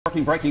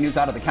Breaking news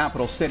out of the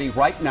capital city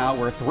right now,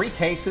 where 3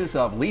 cases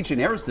of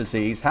Legionnaires'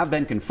 disease have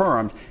been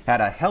confirmed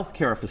at a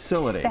healthcare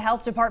facility. The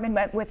health department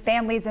met with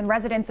families and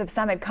residents of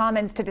Summit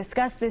Commons to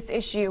discuss this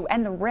issue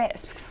and the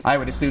risks.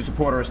 Eyewitness News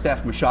reporter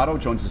Steph Machado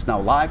joins us now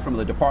live from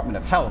the Department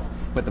of Health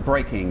with the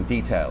breaking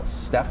details.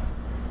 Steph?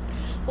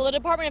 Well, the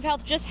Department of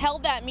Health just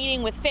held that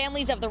meeting with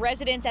families of the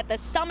residents at the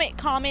Summit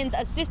Commons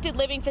assisted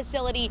living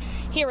facility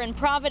here in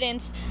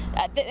Providence.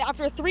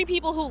 After 3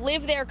 people who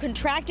live there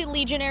contracted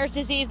Legionnaires'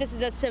 disease. This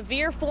is a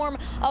severe form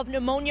of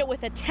pneumonia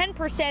with a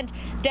 10%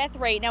 death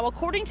rate. Now,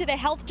 according to the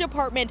health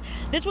department,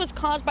 this was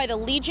caused by the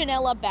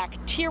Legionella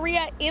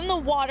bacteria in the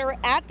water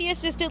at the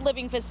assisted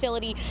living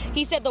facility.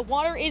 He said the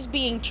water is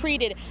being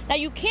treated. Now,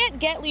 you can't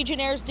get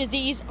Legionnaires'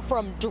 disease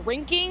from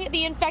drinking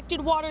the infected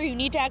water. You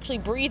need to actually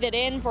breathe it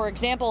in. For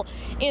example,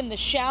 in the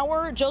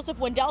shower. Joseph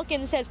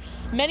Wendelkin says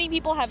many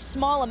people have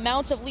small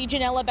amounts of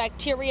Legionella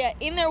bacteria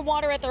in their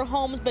water at their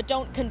homes but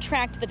don't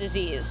contract the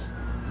disease.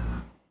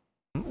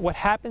 What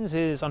happens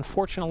is,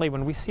 unfortunately,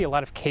 when we see a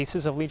lot of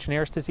cases of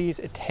Legionnaires' disease,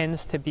 it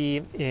tends to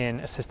be in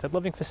assisted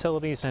living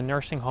facilities and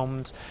nursing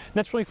homes. And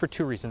that's really for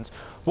 2 reasons.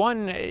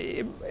 One,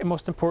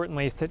 most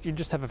importantly, is that you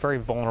just have a very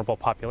vulnerable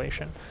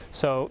population.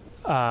 So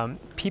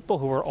people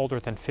who are older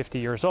than 50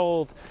 years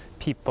old,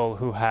 people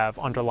who have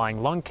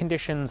underlying lung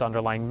conditions,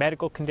 underlying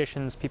medical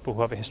conditions, people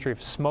who have a history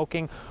of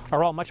smoking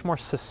are all much more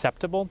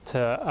susceptible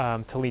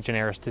to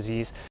Legionnaires'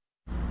 disease.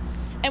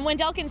 And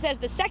Wendelkin says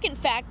the second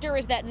factor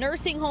is that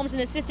nursing homes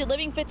and assisted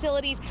living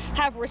facilities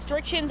have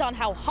restrictions on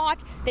how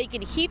hot they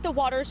can heat the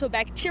water, so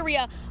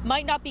bacteria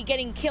might not be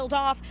getting killed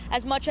off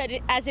as much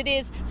as it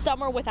is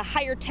somewhere with a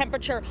higher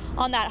temperature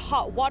on that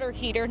hot water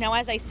heater. Now,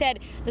 as I said,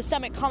 the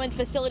Summit Commons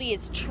facility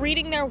is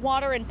treating their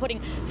water and putting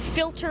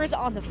filters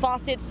on the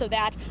faucets so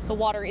that the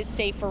water is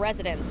safe for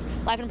residents.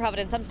 Live in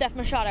Providence, I'm Steph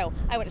Machado,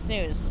 Eyewitness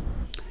News.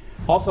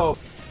 Also,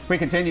 we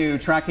continue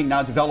tracking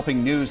now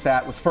developing news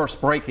that was first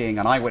breaking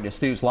on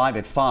Eyewitness News Live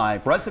at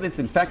 5. Residents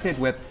infected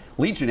with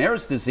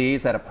Legionnaires'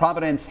 disease at a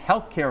Providence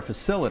healthcare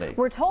facility.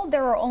 We're told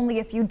there are only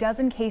a few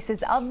dozen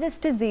cases of this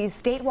disease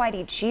statewide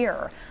each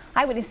year.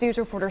 Eyewitness News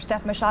reporter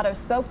Steph Machado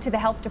spoke to the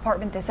health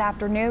department this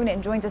afternoon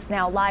and joins us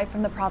now live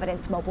from the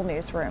Providence mobile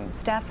newsroom.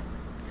 Steph?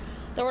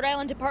 The Rhode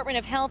Island Department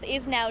of Health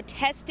is now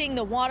testing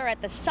the water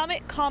at the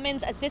Summit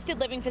Commons assisted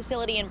living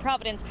facility in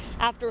Providence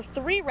after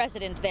 3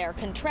 residents there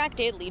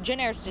contracted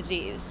Legionnaires'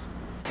 disease.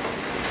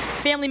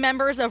 Family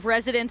members of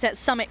residents at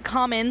Summit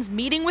Commons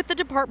meeting with the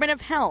Department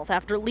of Health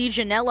after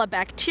Legionella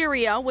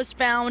bacteria was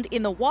found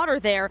in the water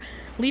there,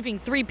 leaving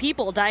 3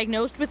 people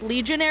diagnosed with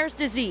Legionnaires'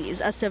 disease,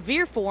 a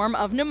severe form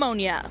of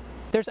pneumonia.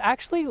 There's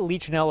actually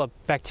Legionella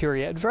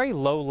bacteria at very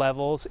low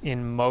levels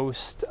in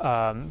most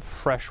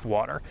fresh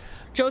water.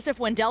 Joseph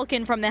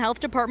Wendelkin from the health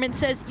department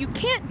says you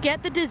can't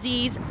get the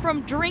disease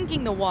from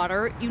drinking the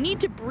water. You need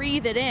to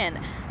breathe it in.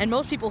 And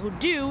most people who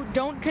do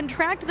don't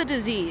contract the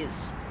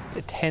disease.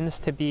 It tends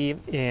to be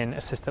in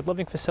assisted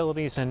living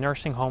facilities and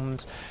nursing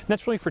homes, and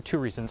that's really for 2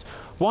 reasons.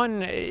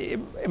 One,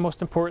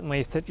 most importantly,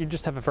 is that you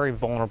just have a very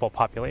vulnerable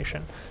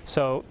population.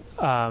 So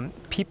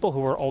people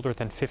who are older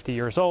than 50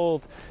 years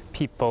old,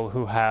 people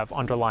who have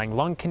underlying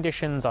lung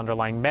conditions,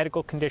 underlying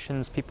medical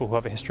conditions, people who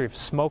have a history of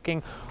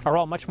smoking are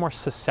all much more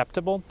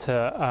susceptible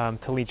to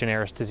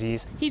Legionnaires'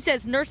 disease. He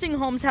says nursing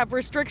homes have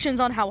restrictions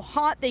on how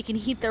hot they can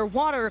heat their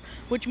water,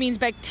 which means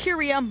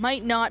bacteria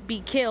might not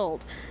be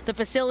killed. The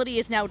facility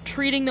is now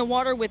treating the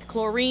water with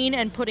chlorine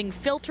and putting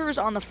filters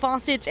on the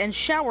faucets and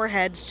shower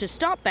heads to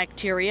stop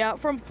bacteria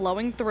from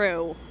flowing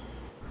through.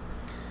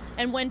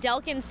 And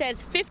Wendelkin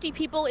says 50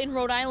 people in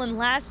Rhode Island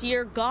last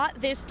year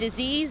got this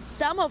disease.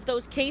 Some of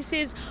those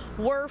cases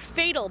were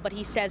fatal, but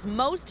he says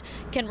most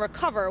can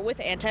recover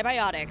with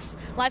antibiotics.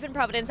 Live in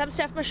Providence, I'm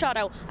Steph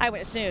Machado,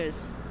 Eyewitness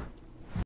News.